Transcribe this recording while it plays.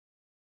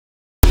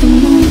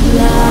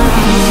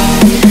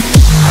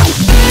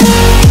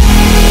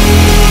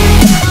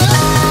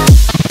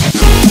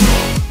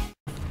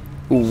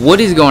What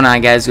is going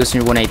on, guys?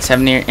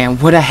 Ghost187 here,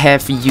 and what I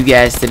have for you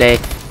guys today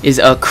is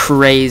a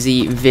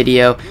crazy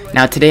video.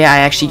 Now today I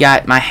actually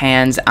got my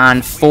hands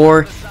on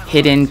 4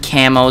 hidden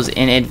camos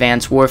in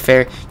Advanced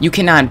Warfare. You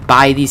cannot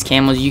buy these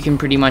camos. You can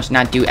pretty much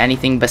not do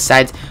anything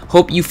besides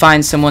hope you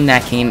find someone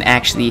that can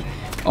actually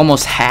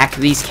almost hack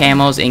these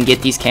camos and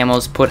get these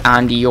camos put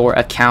onto your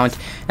account.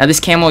 Now this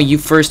camo you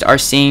first are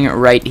seeing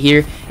right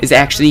here is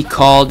actually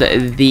called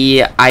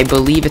the, I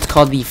believe it's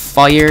called the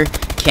fire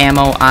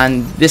camo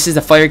on, this is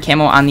the fire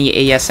camo on the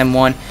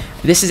ASM1.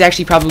 This is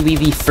actually probably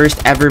the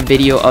first ever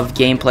video of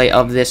gameplay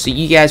of this, so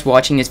you guys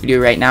watching this video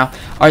right now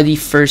are the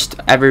first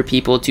ever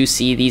people to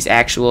see these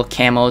actual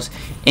camos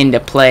into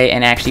play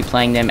and actually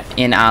playing them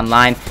in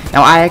online.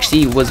 Now I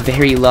actually was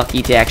very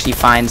lucky to actually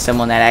find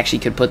someone that actually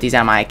could put these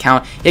on my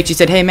account. He actually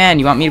said, "Hey man,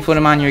 you want me to put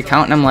them on your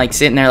account?" And I'm like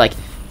sitting there like,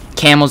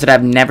 camos that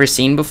I've never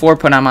seen before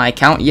put on my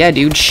account? Yeah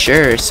dude,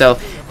 sure. So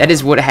that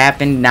is what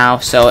happened now.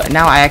 So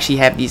now I actually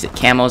have these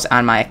camos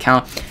on my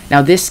account.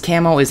 Now this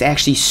camo is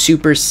actually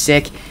super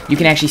sick. You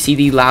can actually see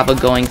the lava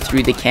going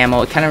through the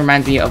camo. It kind of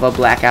reminds me of a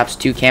Black Ops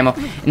 2 camo,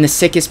 and the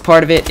sickest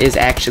part of it is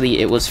actually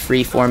it was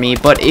free for me.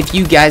 But if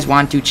you guys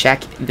want to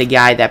check the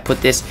guy that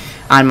put this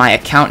on my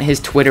account, his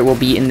Twitter will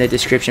be in the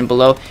description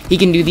below. He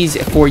can do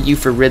these for you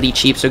for really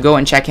cheap, so go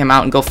and check him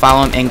out and go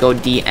follow him and go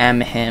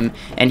DM him,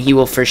 and he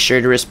will for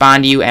sure to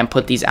respond to you and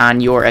put these on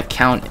your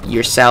account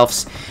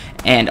yourselves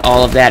and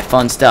all of that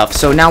fun stuff.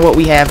 So now what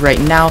we have right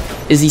now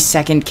is the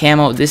second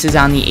camo. This is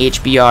on the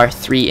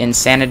HBR3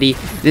 Insanity.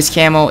 This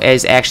camo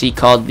is actually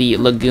called the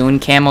Lagoon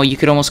camo. You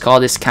could almost call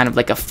this kind of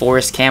like a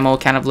forest camo,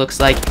 kind of looks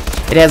like.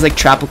 It has like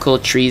tropical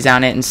trees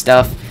on it and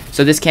stuff.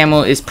 So this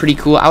camo is pretty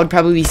cool. I would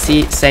probably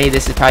say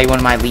this is probably one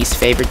of my least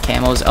favorite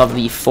camos of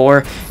the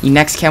 4. The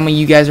next camo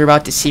you guys are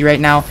about to see right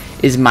now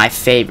is my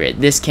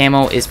favorite. This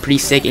camo is pretty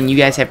sick, and you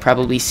guys have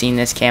probably seen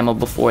this camo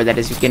before. That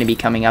is going to be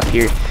coming up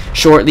here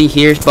shortly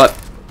here, but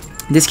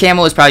this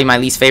camo is probably my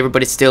least favorite,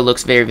 but it still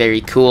looks very,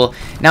 very cool.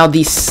 Now,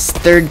 the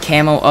third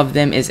camo of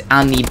them is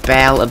on the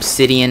Bal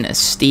Obsidian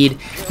Steed.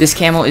 This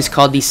camo is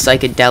called the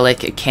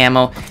Psychedelic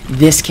camo.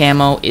 This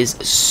camo is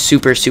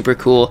super, super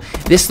cool.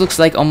 This looks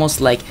like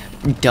almost like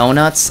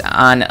donuts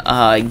on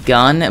a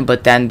gun,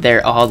 but then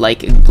they're all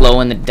like glow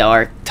in the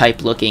dark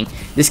type looking.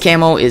 This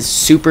camo is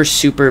super,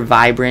 super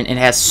vibrant. It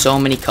has so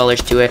many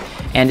colors to it,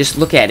 and just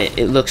look at it.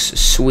 It looks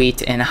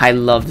sweet, and I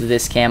love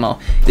this camo.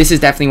 This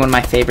is definitely one of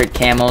my favorite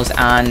camos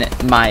on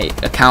my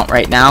account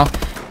right now.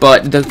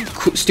 But the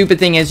stupid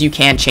thing is you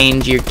can't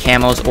change your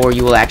camos, or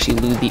you will actually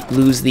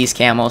lose these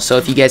camos. So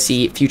if you guys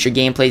see future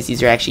gameplays,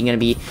 these are actually going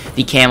to be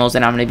the camos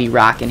that I'm going to be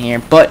rocking here.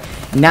 But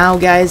now,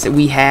 guys,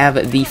 we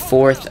have the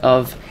fourth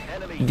of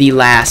the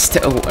last,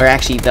 or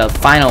actually the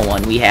final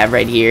one we have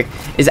right here,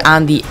 is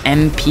on the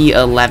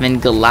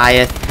MP11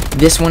 Goliath.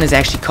 This one is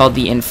actually called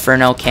the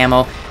Inferno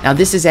camo. Now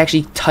this is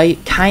actually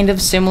kind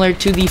of similar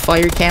to the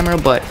fire camo,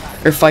 but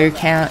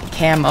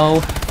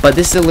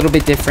this is a little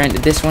bit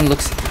different. This one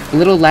looks a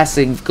little less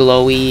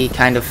glowy,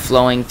 kind of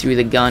flowing through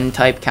the gun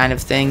type kind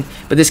of thing,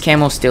 but this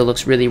camo still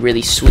looks really,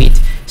 really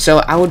sweet. So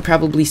I would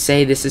probably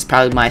say this is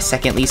probably my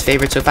second least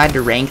favorite. So if I had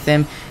to rank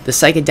them, the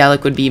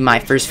Psychedelic would be my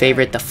first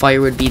favorite, the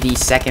fire would be the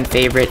second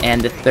favorite,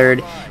 and the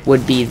third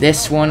would be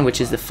this one, which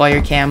is the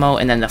fire camo,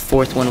 and then the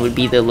fourth one would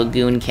be the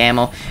Lagoon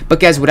camo. But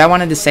guys, what I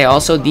wanted to say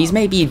also, these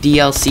may be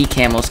DLC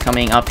camos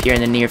coming up here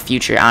in the near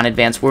future on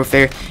Advanced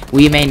Warfare.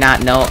 We may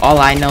not know. All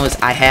I know is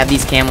I have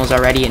these camos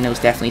already, and it was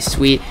definitely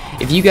sweet.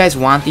 If you guys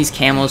want these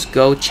camos,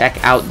 go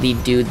check out the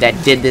dude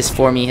that did this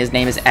for me. His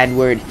name is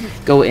Edward.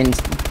 Go and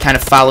kind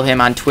of follow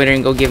him on Twitter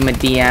and go give him a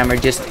DM, or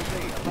just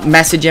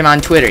message him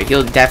on Twitter.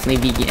 He'll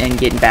definitely be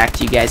getting back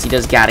to you guys. He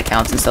does God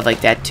accounts and stuff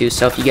like that too.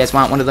 So if you guys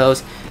want one of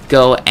those,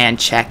 go and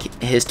check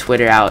his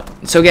Twitter out.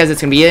 So guys,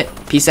 that's gonna be it.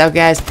 Peace out,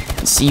 guys,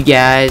 and see you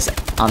guys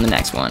on the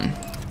next one.